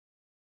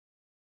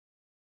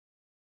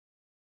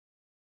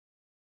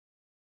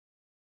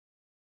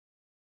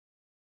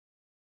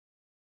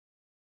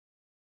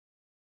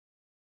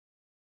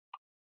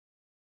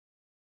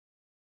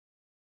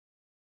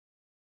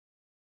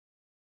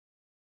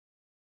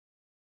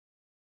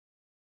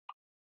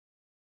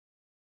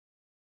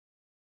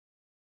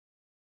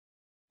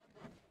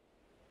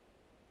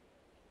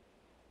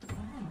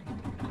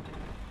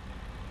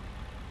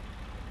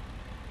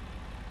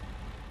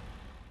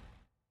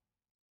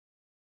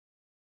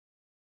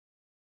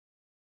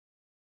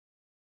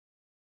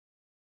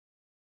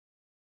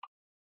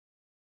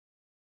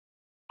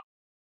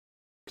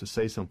to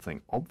say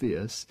something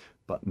obvious,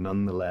 but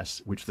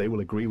nonetheless, which they will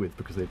agree with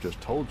because they've just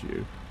told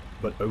you,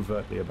 but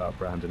overtly about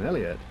Brandon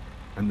Elliott,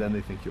 and then they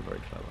think you're very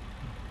clever.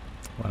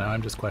 Well, now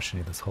I'm just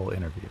questioning this whole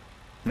interview.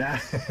 Nah,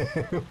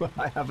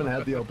 I haven't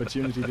had the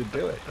opportunity to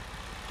do it.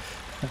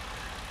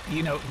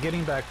 You know,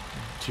 getting back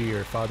to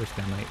your father's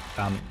family,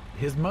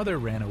 his mother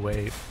ran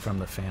away from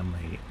the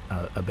family,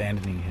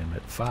 abandoning him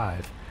at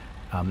 5.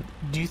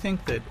 Do you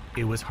think that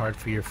it was hard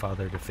for your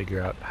father to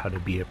figure out how to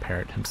be a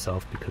parent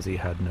himself because he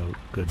had no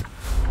good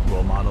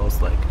role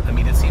models? Like, I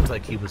mean, it seems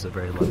like he was a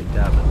very loving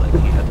dad, but like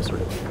he had to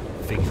sort of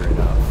figure it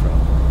out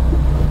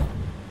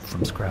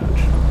from scratch.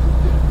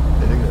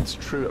 I think that's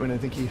true. I mean, I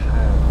think he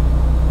had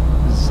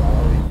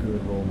bizarrely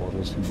good role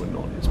models who were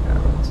not his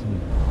parents.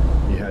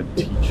 He had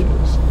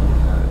teachers, he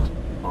had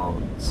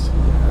aunts,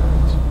 he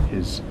had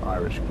his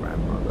Irish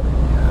grandmother,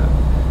 he had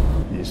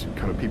these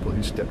kind of people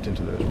who stepped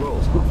into those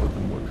roles. Half of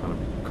them were kind of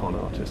con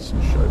artists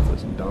and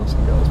chauffeurs and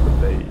dancing girls,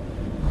 but they,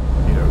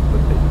 you know,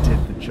 but they did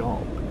the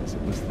job because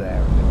it was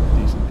there and they were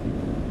decent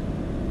people.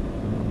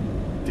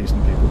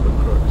 Decent people, but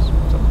crooks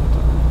some of the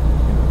time,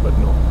 you know, but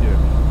not, you know,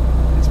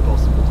 it's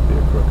possible to be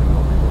a crook and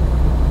not be one.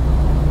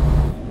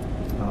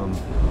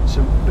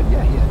 So, but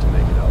yeah, he had to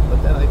make it up.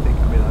 But then I think,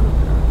 I mean, I'm a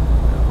parent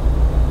now.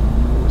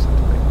 You always have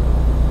to make it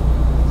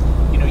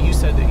up. You know, you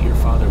said that your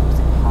father was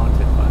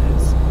haunted by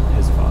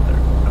his father.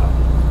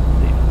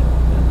 And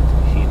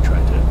he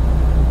tried to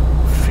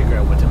figure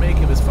out what to make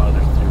of his father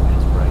through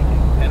his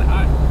writing. And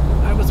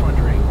I was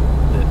wondering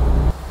that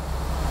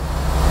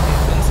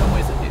in some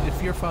ways,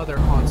 if your father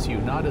haunts you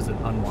not as an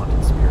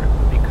unwanted spirit,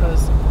 but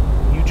because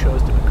you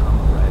chose to become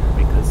a writer,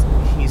 because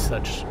he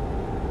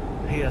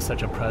has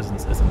such a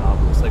presence as a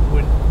novelist. Like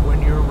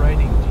when you're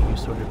writing, do you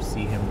sort of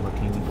see him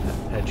looking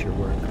at your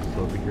work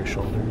over your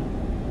shoulder?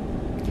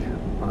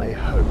 I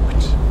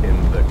hoped in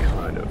the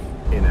kind of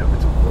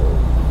inevitable,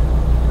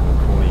 kind of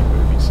corny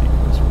movie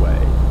sequence way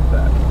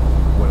that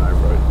when I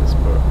wrote this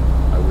book,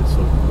 I would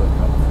sort of look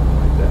up from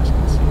my desk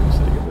and see him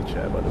sitting in the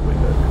chair by the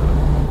window, kind of,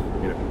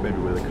 you know, maybe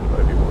with a kind of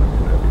Obi-Wan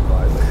Kenobi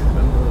vibe. Like,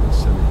 remember the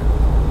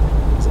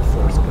semi-con? It's a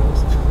Force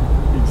ghost.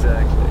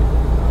 Exactly.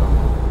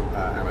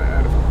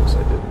 And of course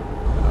I didn't.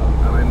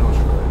 And I'm not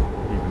sure I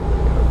even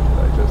really hoped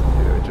it.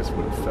 It just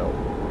would have felt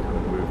kind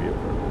of movie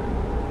appropriate.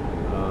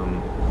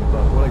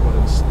 But what I got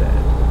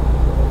instead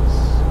was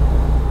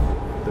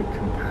the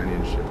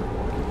companionship of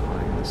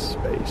occupying the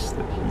space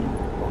that he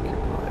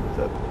occupied,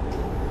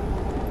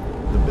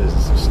 the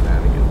business of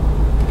standing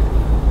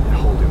and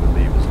holding the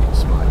levers of the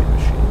smiling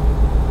machine,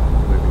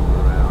 moving them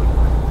around.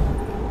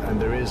 And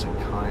there is a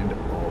kind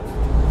of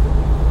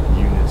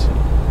unity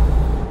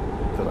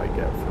that I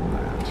get from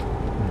that,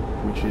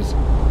 which is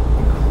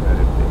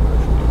incredibly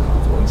emotionally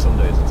powerful. And some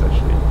days it's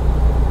actually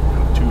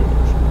kind of too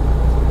emotional.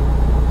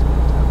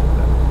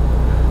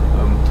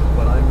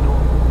 But I'm not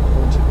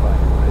haunted by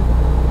him.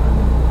 I'm,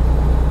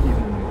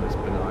 even in the most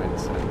benign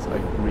sense, I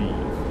grieve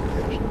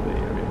occasionally.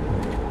 I mean,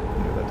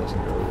 you know, that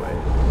doesn't go away.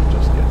 It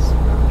just gets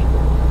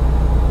manageable.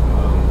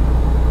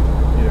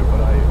 You know, but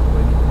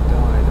when he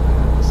died, I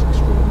had this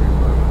extraordinary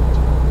moment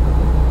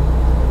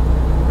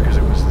because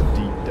it was the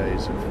deep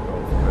days of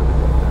COVID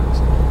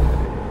lockdowns in the UK,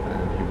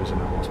 and he was in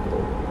a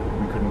hospital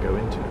we couldn't go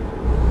into.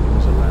 He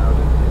was allowed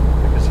in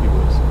because he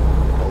was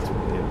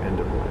ultimately an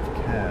end-of-life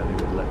care. They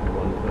would let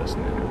one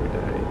person in every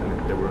day,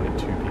 and there were only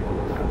 2 people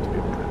allowed to be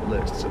on that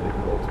list, so they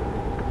could alternate.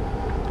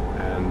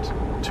 And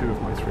 2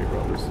 of my 3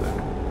 brothers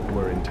then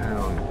were in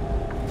town,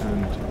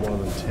 and one of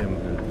them, Tim,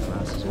 who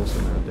alas is also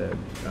now dead,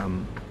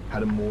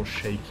 had a more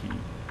shaky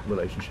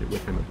relationship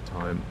with him at the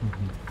time.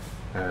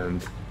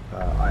 And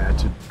I had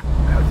to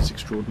have this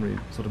extraordinary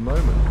sort of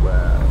moment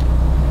where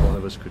one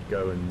of us could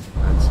go and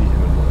see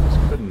him and one of us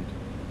couldn't.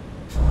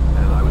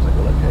 And I was like,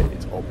 well, okay,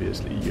 it's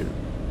obviously you.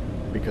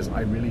 Because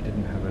I really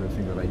didn't have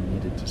anything that I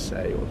needed to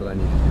say or that I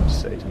needed him to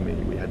say to me.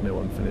 We had no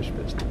unfinished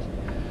business.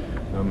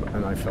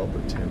 And I felt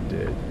that Tim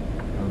did.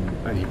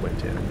 And he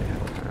went in and they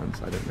held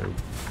hands. I don't know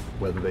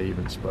whether they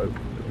even spoke,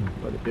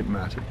 but it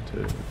mattered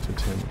to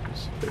Tim.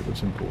 It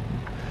was important.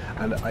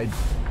 And I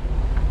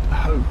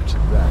hoped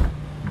that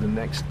the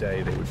next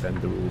day they would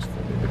bend the rules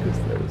for me because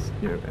there was,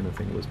 you know,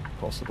 anything was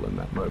possible in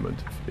that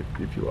moment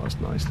if you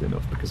asked nicely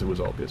enough, because it was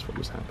obvious what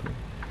was happening.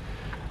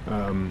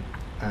 And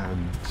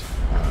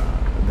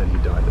then he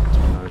died at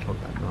 9 o'clock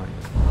that night.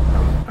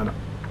 And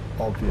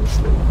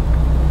obviously,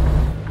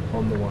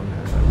 on the one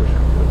hand, I wish I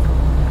could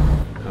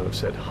have kind of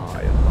said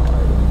hi and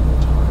bye one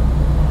more time,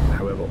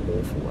 however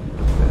awful that would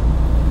have been.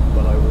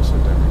 But I also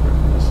don't regret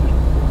the decision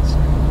one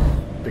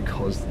second,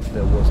 because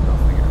there was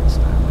nothing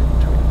outstanding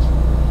between us.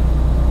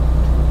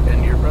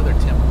 And your brother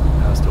Tim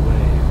passed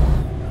away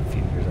a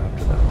few years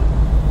after that.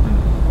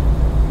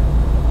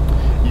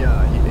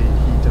 Yeah, he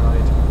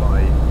died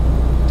by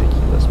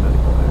ridiculous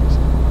medical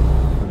accident.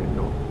 I mean,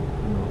 not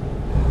in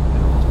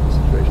a hospital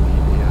situation.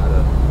 He had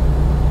a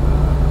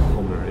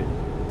pulmonary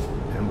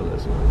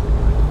embolism, I think,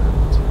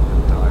 right,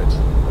 and died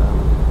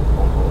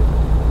on holiday.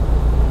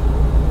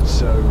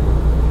 So, you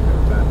know,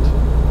 that,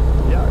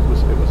 yeah, it was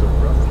a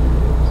rough few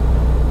years.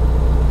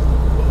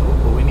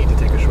 Well, we need to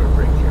take a short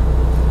break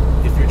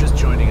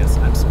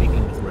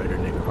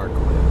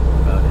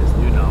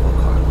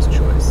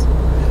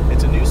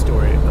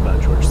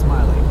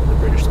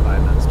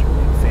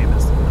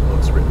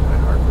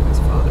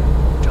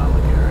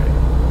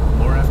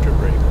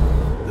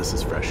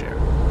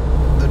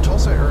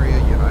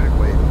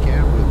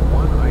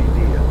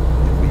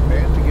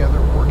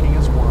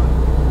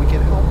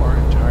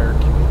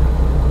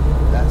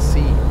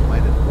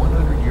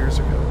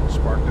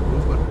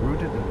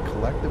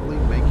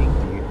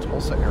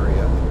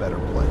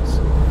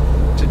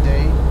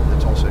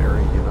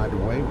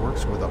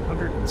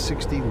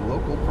 60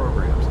 local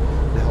programs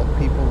to help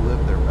people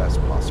live their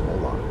best possible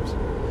lives.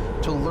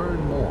 To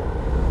learn more,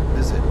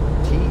 visit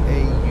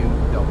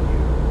tauw.org.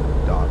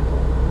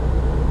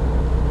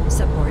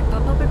 Support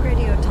for Public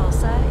Radio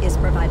Tulsa is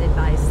provided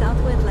by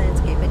Southwood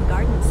Landscape and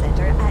Garden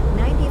Center at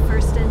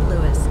 91st and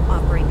Lewis,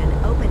 offering an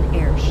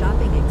open-air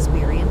shopping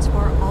experience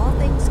for all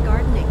things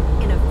gardening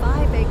in a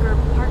 5-acre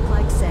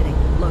park-like setting.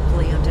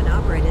 Locally owned and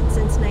operated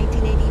since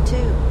 1982.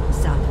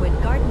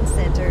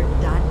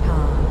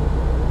 SouthwoodGardenCenter.com.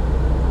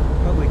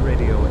 Public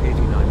Radio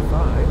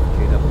 89.5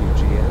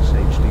 KWGS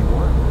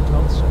HD1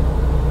 Tulsa.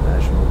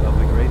 National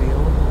Public Radio,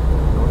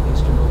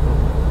 Northeastern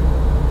Oklahoma.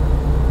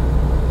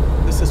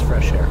 This is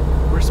Fresh Air.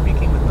 We're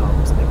speaking with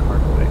novelist Nick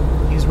Harkaway.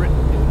 He's written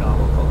a new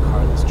novel called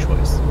Carla's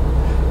Choice.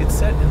 It's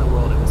set in the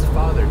world of his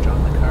father,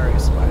 John le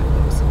Carré's spy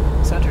books,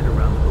 centered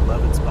around the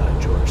beloved spy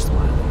George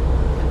Smiley.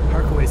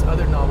 Harkaway's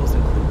other novels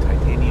include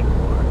Titanium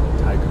War,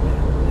 Tiger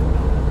Man, and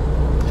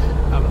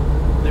Nona.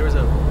 There was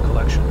a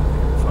collection of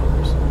your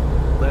father's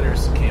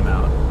letters came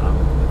out a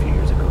few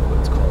years ago.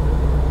 It's called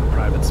The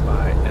Private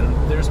Spy, and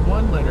there's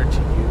one letter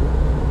to you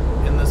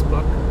in this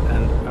book,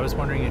 and I was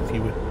wondering if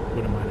you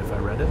wouldn't mind if I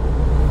read it.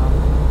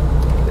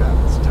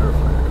 Yeah, it's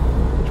terrifying. I can't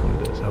remember which one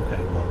it is.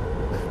 Okay, well,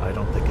 I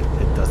don't think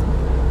it doesn't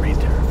read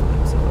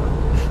terrifying. So,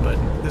 but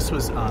this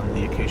was on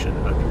the occasion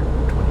of your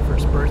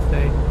 21st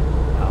birthday.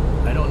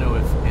 I don't know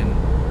if in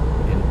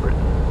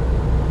Britain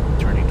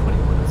turning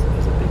 21 is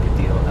a big a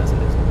deal as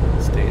it is in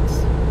the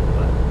States,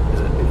 but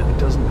It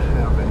doesn't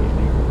have any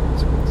legal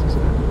consequences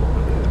anymore,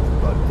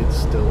 but it's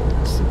still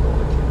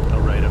symbolically a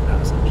rite of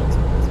passage.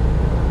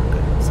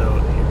 Okay, so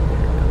here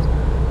it goes.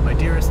 My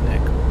dearest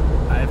Nick,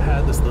 I have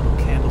had this little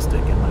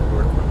candlestick in my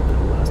workroom for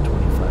the last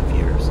 25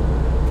 years,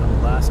 from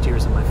the last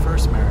years of my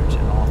first marriage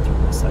and all through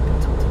my second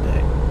till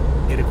today.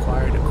 It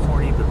acquired a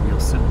corny but real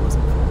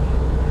symbolism for me,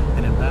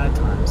 and in bad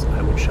times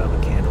I would shove a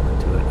candle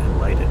into it and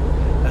light it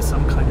as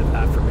some kind of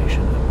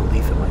affirmation of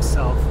belief in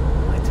myself,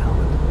 my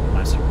talent,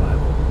 my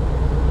survival.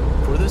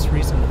 For this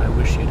reason, I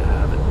wish you to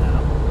have it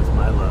now, with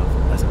my love,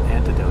 as an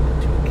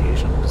antidote to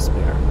occasional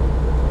despair.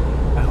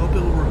 I hope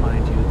it will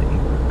remind you that you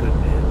are a good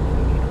man when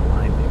you need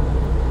reminding,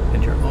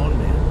 and your own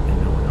man and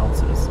no one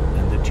else's,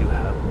 and that you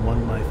have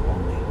one life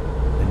only,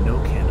 and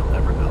no candle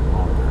ever got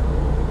longer,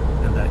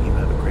 and that you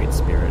have a great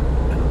spirit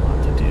and a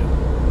lot to do.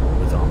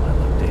 With all my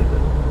love,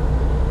 David.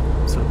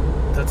 So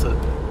that's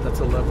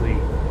a lovely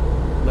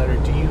letter.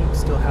 Do you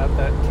still have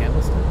that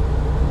candlestick?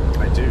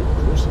 I do, of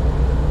course.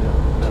 Yeah,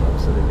 no,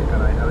 absolutely.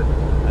 And I have it,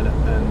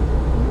 and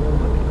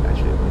normally,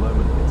 actually, at the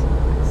moment, it's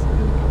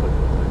in public.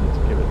 I need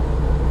to give it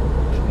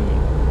clean,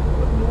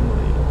 but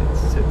normally it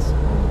sits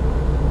on a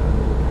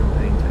little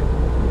campaign table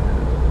that we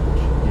had,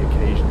 which he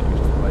occasionally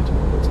used to write on.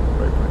 It's not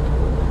very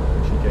practical,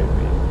 which he gave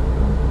me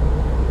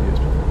years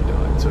before he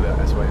died. So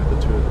that's why I have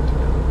the two of them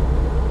together.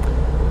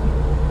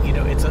 You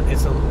know, it's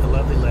a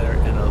lovely letter,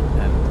 and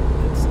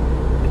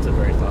it's a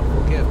very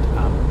thoughtful gift.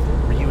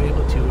 Were you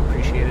able to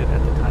appreciate it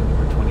at the time you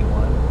were 21,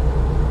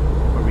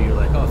 or were you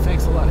like, oh,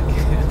 thanks a lot, I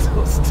can't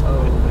still Oh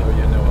no,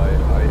 you know,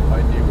 I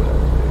knew what I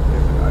was being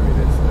given. I mean,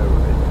 it's no,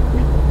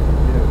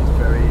 it's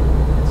very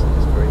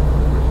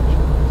British.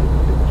 We did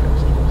big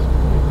gestures.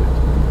 We did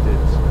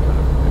kind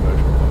of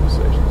emotional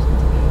conversations.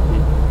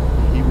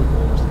 He would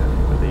almost have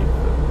you believe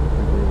that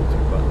we were all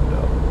too buttoned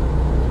up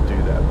to do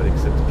that. But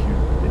except if you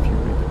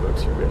read the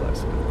books, you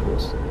realise that, of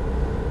course,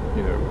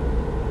 you know,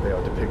 they are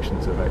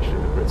depictions of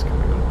actually the Brits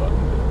coming unbuttoned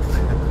in all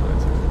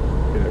kinds of,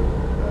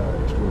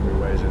 extraordinary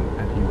ways,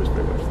 and he was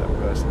very much that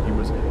person. He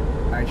was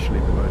actually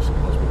the most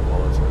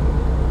cosmopolitan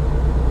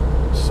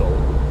soul.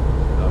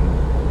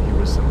 He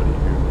was somebody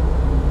who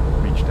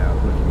reached out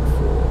looking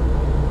for,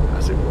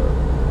 as it were,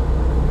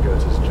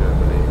 Goethe's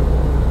Germany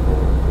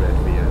or Red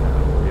Vienna,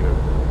 or,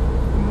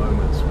 the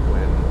moments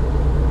when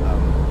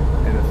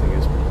anything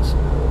is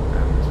possible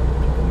and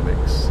people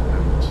mix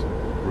and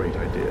great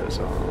ideas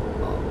are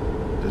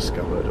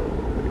discovered, or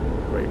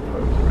great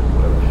poems or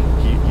whatever.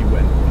 He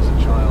went as a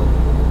child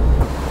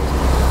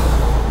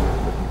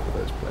looking for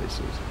those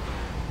places,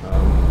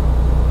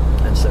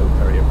 and so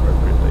very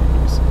appropriately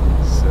he's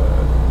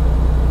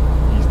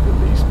the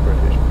least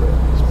British Brit,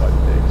 despite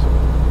being sort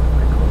of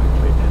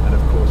iconically, and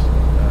of course the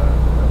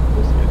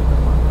end of the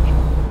marriage.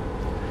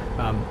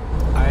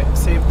 I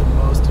saved the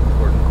most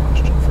important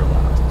question for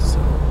last, so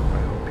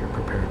I hope you're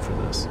prepared for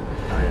this.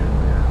 I am,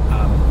 yeah.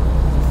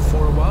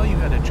 For a while, you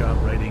had a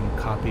job writing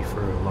copy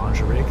for a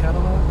lingerie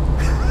catalog?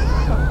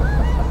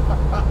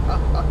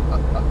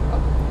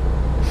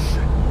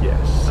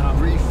 Yes,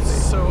 briefly.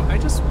 So I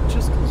just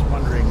was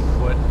wondering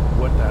what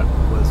that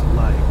was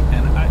like,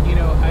 and I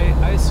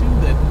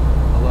assume that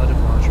a lot of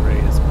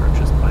lingerie is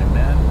purchased by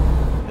men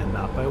and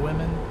not by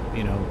women,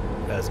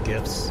 as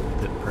gifts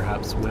that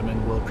perhaps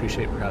women will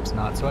appreciate, perhaps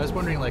not. So I was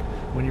wondering, like,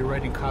 when you're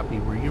writing copy,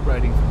 were you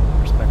writing from the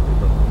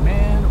perspective of a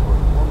man or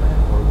a woman,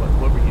 or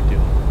what were you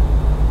doing?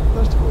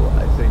 First of all,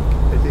 I think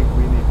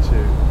we need to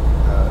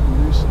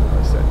loosen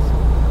our sense of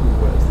who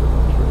wears the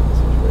lingerie in the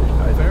situation.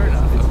 Fair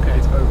enough. Okay.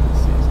 It's open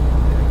season.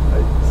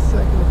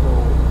 Second of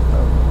all,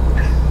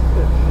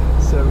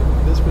 so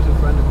this was a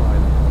friend of mine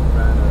who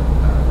ran a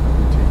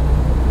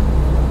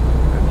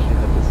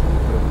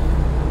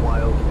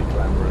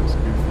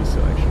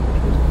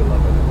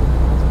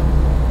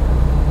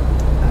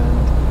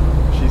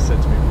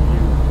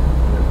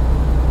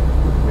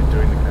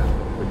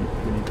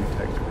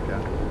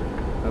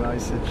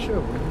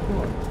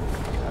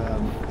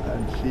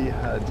he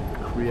had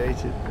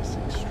created this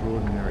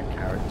extraordinary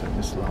character,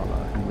 Miss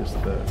Lala, who was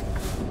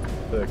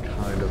the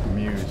kind of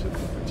muse of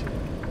the critique,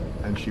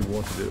 and she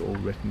wanted it all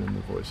written in the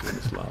voice of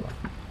Miss Lala.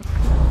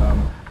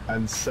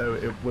 And so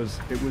it was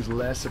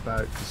less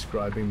about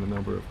describing the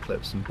number of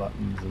clips and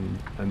buttons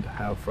and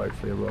how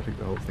frightfully erotic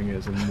the whole thing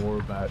is, and more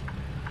about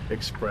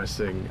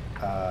expressing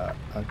a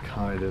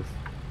kind of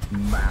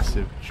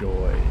massive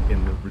joy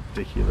in the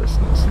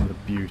ridiculousness and the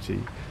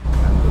beauty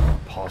and the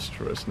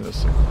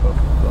preposterousness of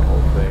the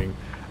whole thing,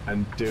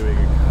 and doing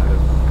a kind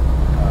of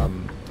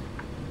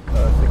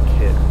Eartha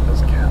Kitt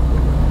as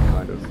Catwoman,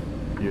 kind of,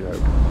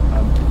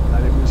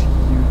 and it was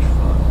huge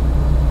fun,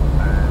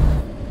 and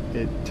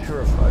it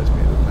terrifies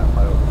me that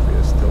biography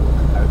is still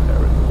out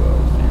there in the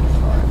world for you to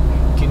find.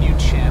 Can you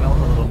channel a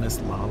little Miss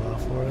Lala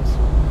for us?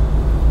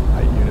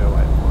 I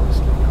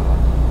honestly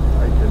can't.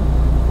 I can.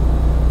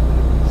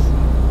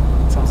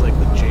 Sounds like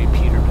the J.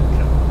 Peterman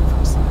Catwoman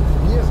from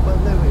Seinfeld. Yeah, but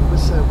no, it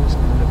was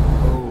kind of,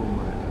 oh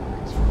my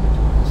darlings, for me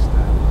to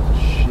understand the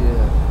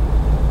sheer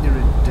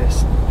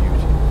iridescent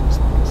beauty of this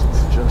place.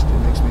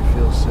 It makes me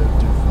feel so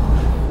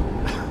divine.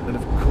 And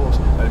of course,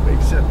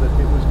 except that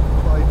it was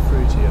quite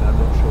fruity, and I'm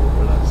not sure what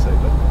we're allowed to say,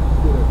 but,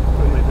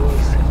 it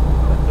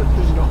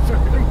was not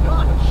very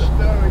much.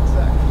 No,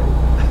 exactly.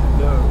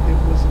 No, it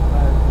was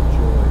about the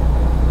joy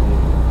of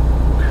being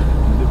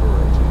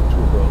liberated into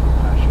a world of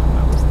passion.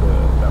 That was the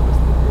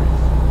brief.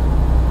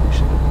 We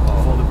should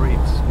For the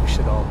briefs, we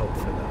should all hope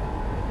for that.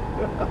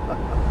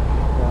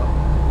 Well,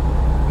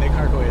 Nick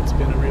Harkaway, it's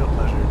been a real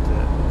pleasure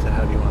to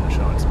have you on the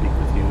show and speak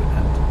with you,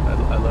 and I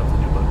love the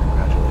new book.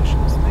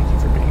 Congratulations. Thank you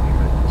for being here.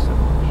 Thank you so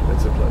much.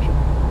 It's a pleasure.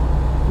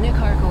 Nick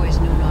Harkaway's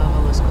new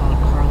novel is called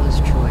Carla's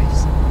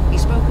Choice. He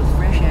spoke with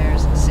Fresh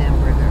Air's Sam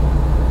Brigger.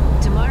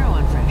 Tomorrow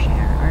on Fresh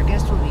Air, our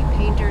guest will be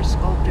painter,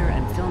 sculptor,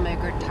 and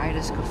filmmaker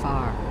Titus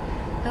Kaphar.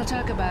 He'll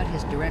talk about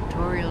his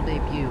directorial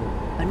debut,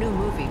 a new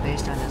movie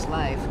based on his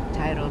life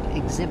titled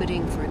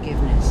Exhibiting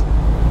Forgiveness.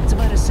 It's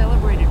about a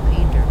celebrated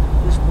painter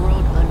whose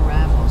world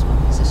unravels when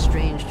his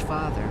estranged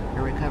father,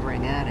 a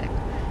recovering addict,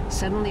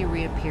 suddenly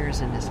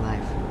reappears in his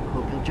life.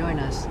 Hope you'll join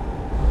us.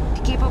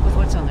 To keep up with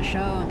what's on the show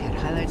and get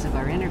highlights of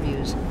our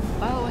interviews,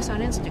 follow us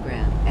on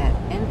Instagram at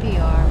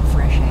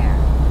NPR-FreshAir.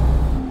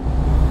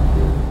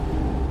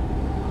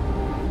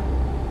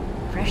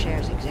 Fresh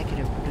Air's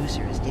executive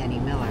producer is Danny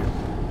Miller.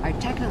 Our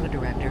technical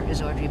director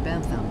is Audrey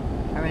Bentham.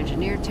 Our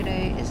engineer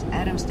today is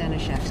Adam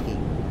Staniszewski.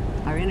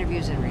 Our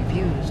interviews and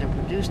reviews are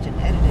produced and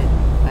edited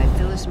by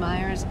Phyllis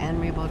Myers,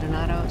 Anne-Marie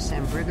Baldonado,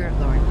 Sam Brigger,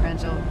 Lauren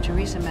Krenzel,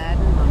 Teresa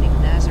Madden, Monique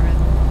Nazareth,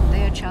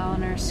 Thea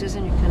Challoner,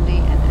 Susan Yakundi,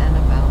 and Anna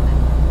Bauman.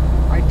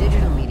 Our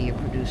digital media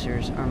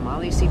producers are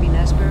Molly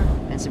Seavey-Nesper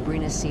and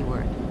Sabrina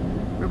Seward.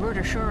 Roberta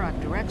Shorrock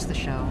directs the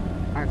show.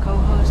 Our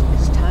co-host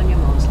is Tanya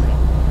Mosley.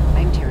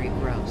 I'm Terry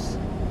Gross.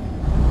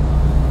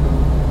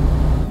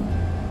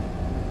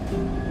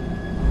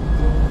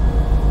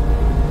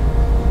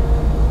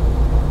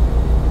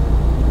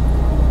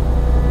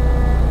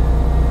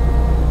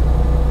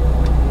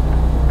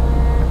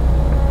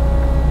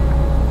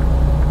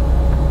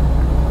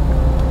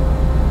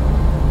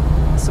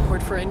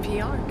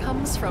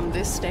 From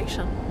this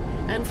station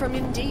and from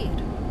Indeed,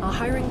 a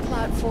hiring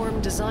platform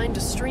designed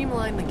to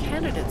streamline the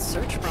candidate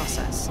search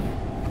process.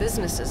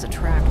 Businesses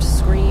attract,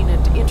 screen,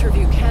 and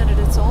interview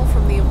candidates all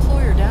from the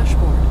employer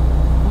dashboard.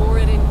 More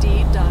at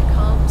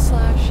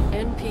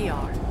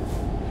Indeed.com/NPR.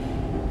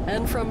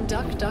 And from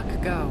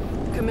DuckDuckGo,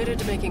 committed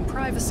to making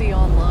privacy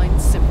online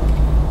simple.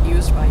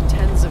 Used by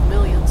tens of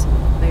millions,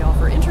 they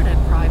offer internet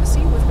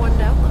privacy with one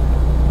download.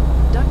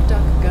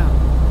 DuckDuckGo.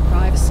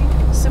 Privacy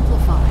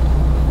simplified.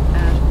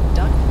 At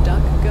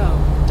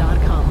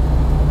DuckDuckGo.com.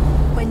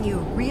 When you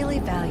really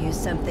value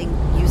something,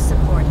 you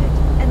support it.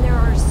 And there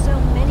are so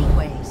many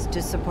ways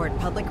to support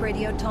Public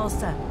Radio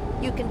Tulsa.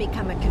 You can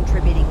become a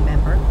contributing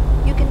member.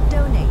 You can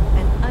donate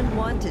an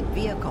unwanted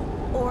vehicle.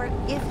 Or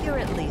if you're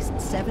at least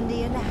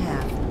 70 and a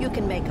half, you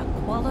can make a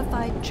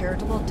qualified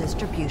charitable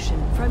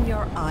distribution from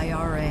your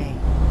IRA.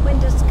 When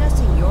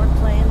discussing your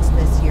plans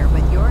this year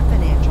with your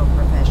financial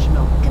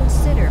professional,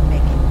 consider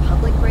making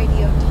Public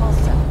Radio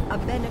Tulsa a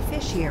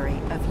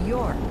beneficiary of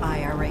your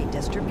IRA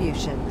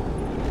distribution.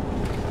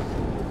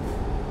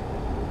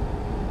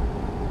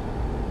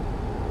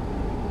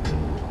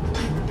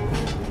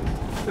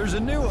 There's a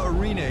new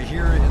arena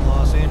here in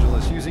Los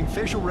Angeles using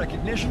facial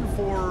recognition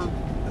for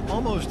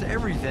almost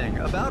everything,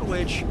 about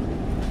which,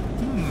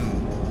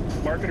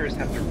 marketers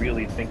have to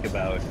really think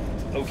about,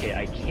 okay,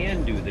 I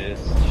can do this,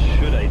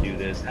 should I do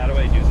this, how do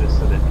I do this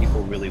so that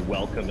people really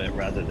welcome it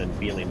rather than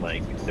feeling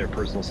like their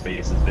personal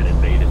space has been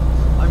invaded.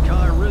 I'm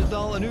Connor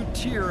Risdall, a new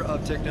tier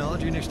of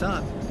technology next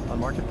time on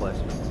Marketplace.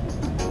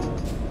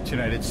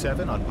 Tonight at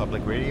 7 on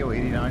Public Radio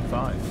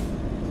 89.5.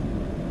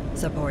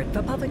 Support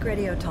for Public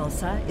Radio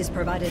Tulsa is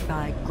provided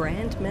by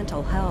Grand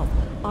Mental Health,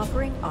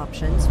 offering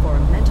options for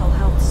mental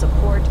health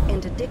support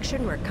and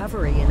addiction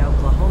recovery in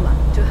Oklahoma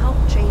to help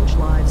change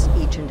lives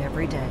each and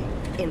every day.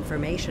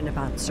 Information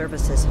about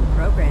services and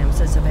programs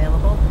is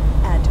available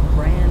at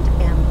grandmh.com.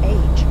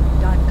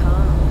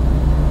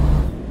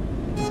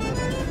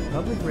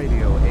 Public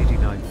Radio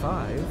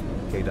 89.5,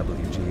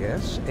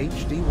 KWGS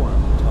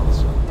HD1,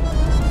 Tulsa.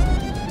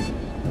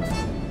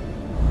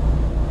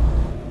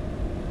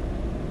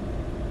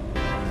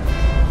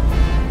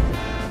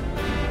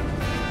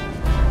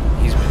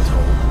 He's been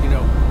told,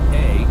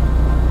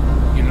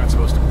 you're not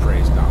supposed to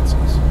praise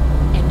Nazis.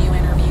 In new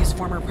interviews,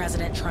 former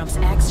President Trump's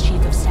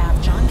ex-chief of staff,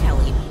 John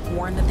Kelly,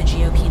 warned that the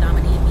GOP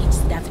nominee meets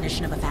the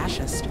definition of a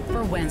fascist.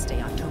 For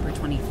Wednesday, October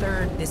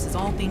 23rd, this is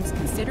All Things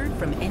Considered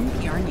from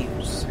NPR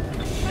News.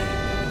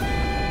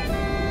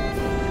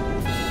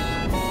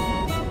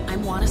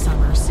 I'm Juana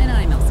Summers. And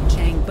I'm Elsie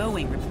Chang.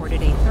 Boeing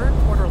reported a third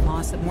quarter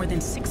loss of more than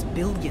 $6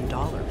 billion.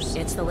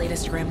 It's the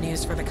latest grim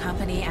news for the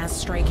company as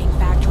striking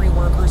factory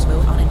workers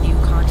vote on a new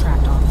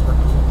contract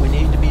offer. We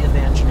need to be in the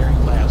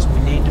engineering labs. We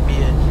need to be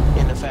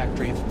in the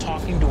factory,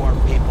 talking to our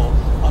people,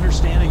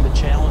 understanding the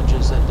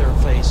challenges that they're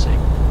facing.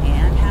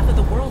 And half of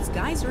the world's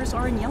geysers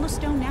are in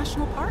Yellowstone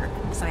National Park.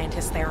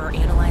 Scientists there are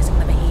analyzing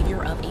the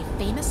behavior of a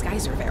famous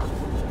geyser there.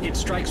 It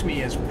strikes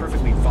me as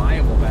perfectly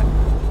viable that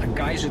a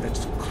geyser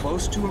that's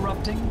close to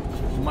erupting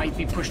might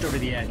be pushed over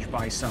the edge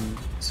by some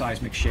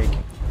seismic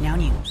shaking. Now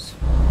news.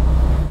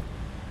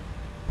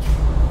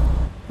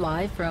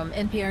 Live from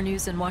NPR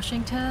News in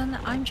Washington,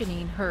 I'm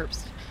Janine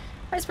Herbst.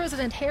 Vice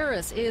President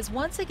Harris is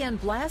once again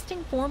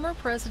blasting former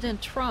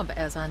President Trump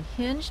as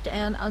unhinged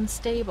and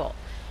unstable.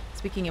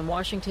 Speaking in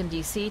Washington,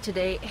 D.C.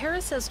 today,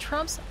 Harris says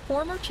Trump's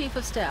former chief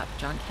of staff,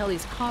 John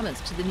Kelly's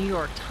comments to the New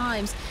York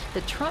Times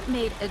that Trump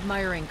made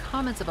admiring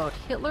comments about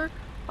Hitler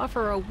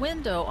offer a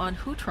window on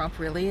who Trump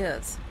really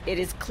is. It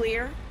is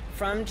clear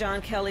from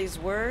John Kelly's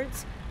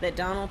words that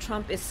Donald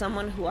Trump is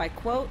someone who, I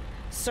quote,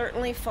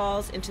 certainly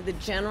falls into the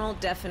general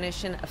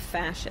definition of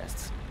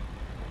fascists,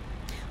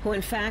 who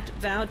in fact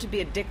vowed to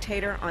be a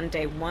dictator on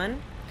day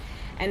one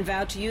and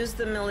vowed to use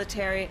the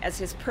military as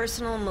his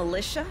personal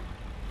militia.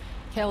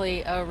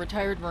 Kelly, a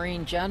retired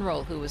Marine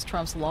general who was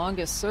Trump's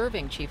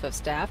longest-serving chief of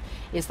staff,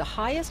 is the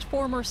highest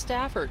former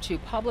staffer to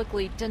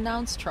publicly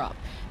denounce Trump.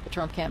 The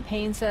Trump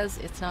campaign says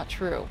it's not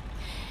true.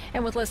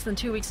 And with less than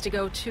 2 weeks to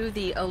go to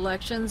the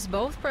elections,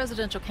 both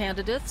presidential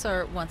candidates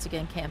are once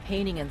again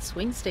campaigning in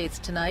swing states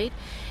tonight.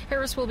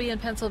 Harris will be in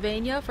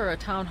Pennsylvania for a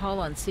town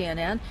hall on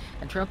CNN,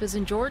 and Trump is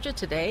in Georgia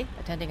today,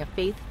 attending a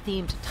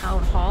faith-themed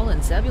town hall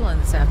in Zebulon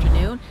this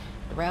afternoon.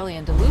 The rally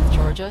in Duluth,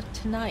 Georgia,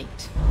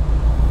 tonight.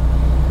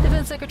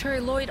 Defense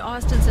Secretary Lloyd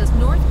Austin says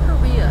North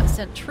Korea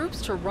sent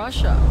troops to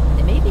Russia.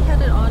 They may be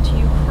headed on to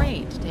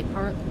Ukraine to take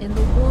part in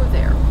the war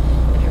there.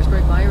 And here's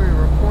Greg Myrie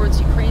reports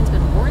Ukraine's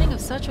been warning of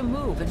such a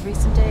move in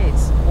recent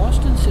days.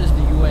 Austin says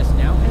the U.S.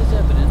 now has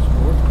evidence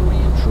North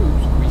Korean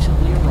troops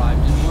recently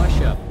arrived in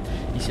Russia.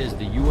 He says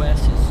the U.S.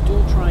 is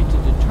still trying to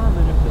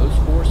determine if those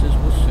forces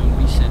will soon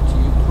be sent to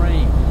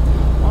Ukraine.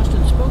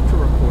 Austin spoke to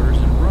reporters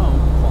in Rome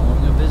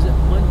following a visit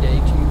Monday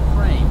to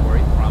Ukraine, where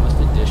he promised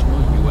additional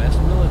U.S.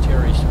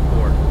 military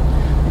support.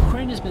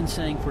 Ukraine has been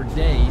saying for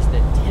days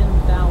that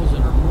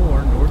 10,000 or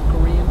more North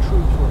Korean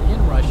troops were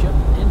in Russia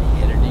and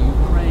headed to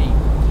Ukraine.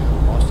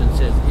 Austin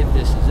says if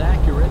this is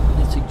accurate,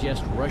 it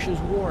suggests Russia's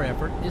war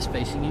effort is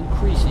facing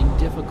increasing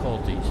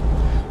difficulties.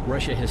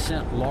 Russia has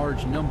sent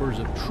large numbers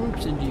of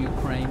troops into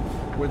Ukraine,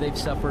 where they've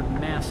suffered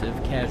massive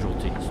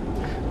casualties.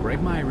 Greg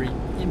Myrie,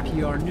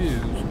 NPR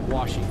News,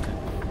 Washington.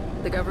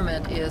 The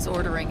government is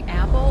ordering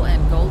Apple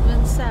and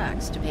Goldman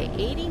Sachs to pay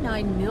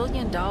 $89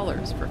 million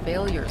for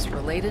failures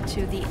related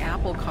to the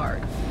Apple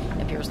Card.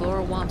 NPR's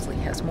Laura Walmsley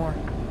has more.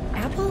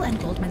 Apple and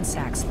Goldman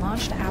Sachs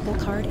launched Apple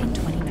Card in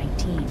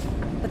 2019,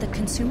 but the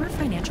Consumer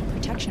Financial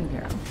Protection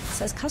Bureau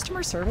says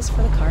customer service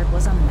for the card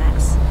was a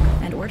mess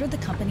and ordered the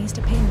companies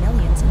to pay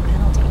millions in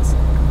penalties.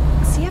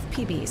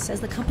 CFPB says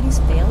the companies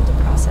failed to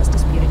process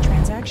disputed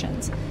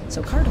transactions,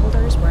 so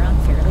cardholders were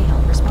unfairly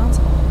held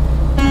responsible.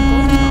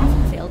 And Goldman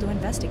often failed to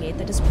investigate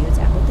the disputes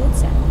Apple did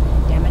send,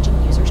 damaging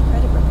users'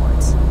 credit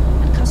reports.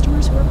 And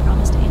customers who were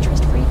promised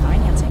interest-free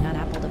financing on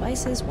Apple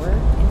devices were,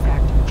 in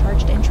fact,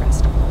 charged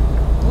interest.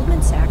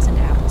 Goldman Sachs and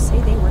Apple say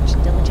they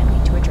worked diligently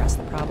to address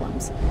the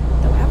problems,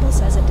 though Apple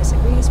says it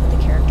disagrees with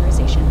the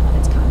characterization of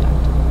its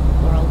conduct.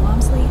 Laurel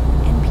Walmsley,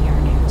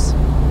 NPR News.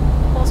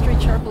 Wall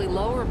Street sharply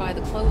lower by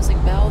the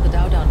closing bell. The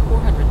Dow down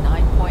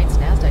 409 points,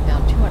 NASDAQ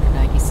down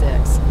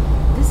 296.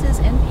 This is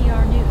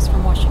NPR News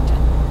from Washington.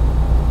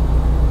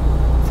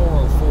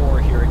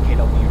 4:04 here at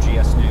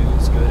KWGS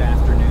News. Good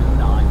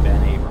afternoon. I'm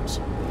Ben Abrams.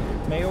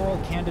 Mayoral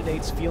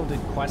candidates fielded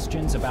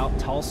questions about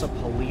Tulsa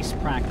police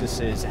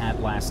practices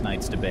at last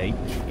night's debate.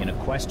 In a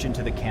question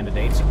to the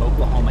candidates,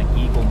 Oklahoma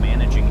Eagle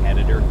managing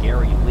editor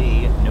Gary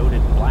Lee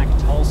noted black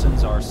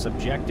Tulsans are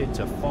subjected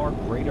to far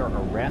greater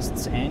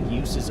arrests and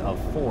uses of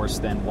force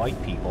than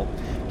white people.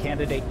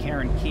 Candidate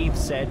Karen Keith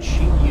said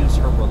she'd use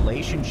her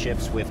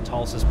relationships with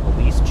Tulsa's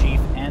police chief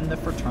and the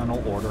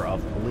Fraternal Order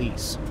of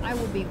Police. I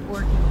will be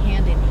working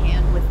hand in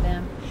hand with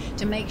them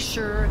to make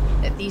sure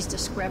that these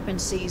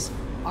discrepancies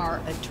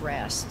are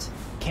addressed.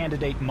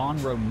 Candidate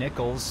Monroe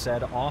Nichols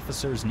said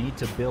officers need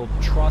to build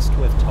trust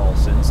with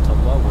Tulsans to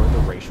lower the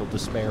racial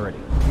disparity.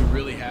 We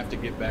really have to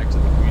get back to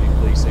the community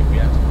policing. We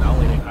have to not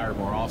only hire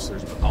more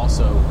officers, but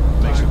also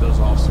make sure those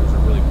officers are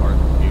really part of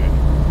the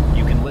community.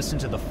 listen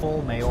to the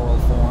full mayoral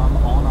forum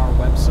on our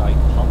website,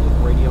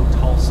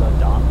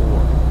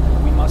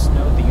 publicradiotulsa.org. We must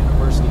note the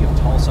University of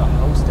Tulsa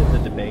hosted the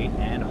debate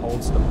and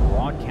holds the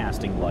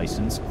broadcasting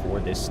license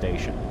for this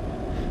station.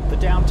 The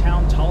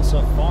downtown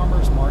Tulsa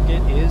Farmers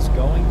Market is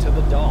going to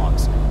the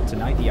dogs.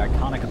 Tonight, the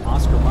iconic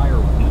Oscar Mayer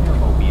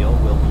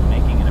Wienermobile will be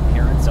making an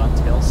appearance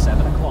until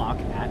 7 o'clock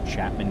at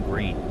Chapman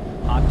Green.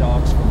 Hot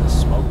dogs from the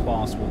Smoke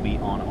Boss will be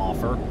on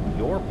offer.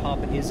 Your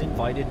pup is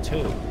invited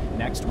too.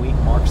 Next week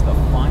marks the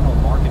final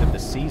market of the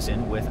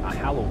season with a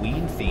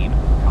Halloween theme.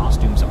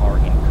 Costumes are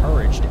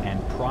encouraged and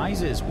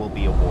prizes will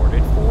be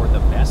awarded for the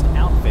best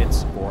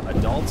outfits for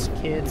adults,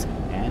 kids,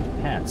 and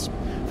pets.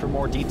 For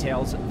more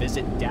details,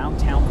 visit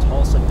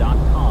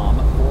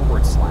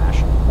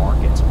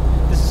downtowntulsa.com/market.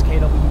 This is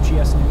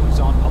KWGS News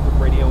on Public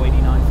Radio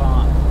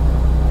 89.5.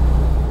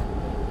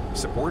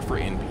 Support for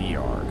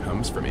NPR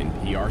comes from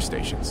NPR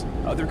stations.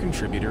 Other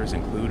contributors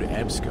include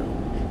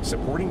EBSCO,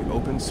 supporting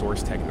open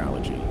source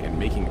technology and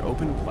making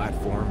open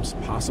platforms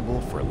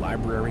possible for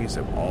libraries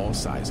of all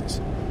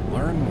sizes.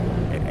 Learn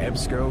more at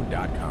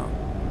ebsco.com.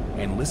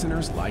 And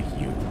listeners like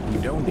you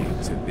who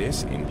donate to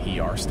this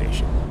NPR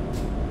station.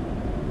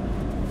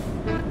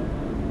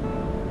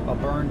 A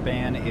burn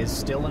ban is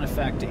still in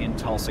effect in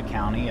Tulsa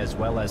County as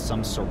well as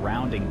some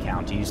surrounding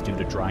counties due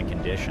to dry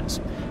conditions.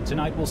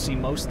 Tonight we'll see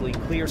mostly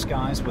clear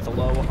skies with a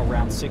low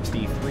around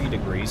 63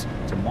 degrees.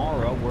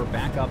 Tomorrow we're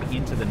back up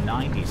into the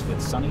 90s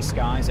with sunny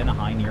skies and a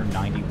high near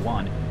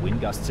 91.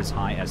 Wind gusts as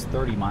high as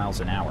 30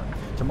 miles an hour.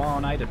 Tomorrow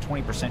night a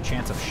 20%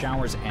 chance of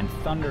showers and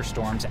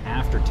thunderstorms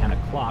after 10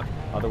 o'clock.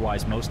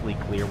 Otherwise mostly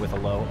clear with a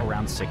low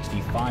around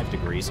 65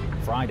 degrees.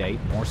 Friday,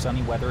 more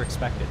sunny weather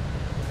expected.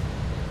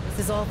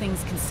 This is All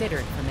Things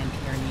Considered from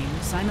NPR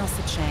News. I'm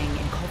Elsa Chang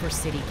in Culver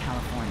City,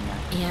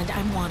 California. And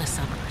I'm Juana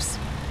Summers.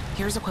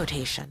 Here's a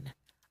quotation.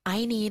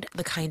 I need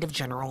the kind of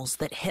generals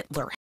that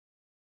Hitler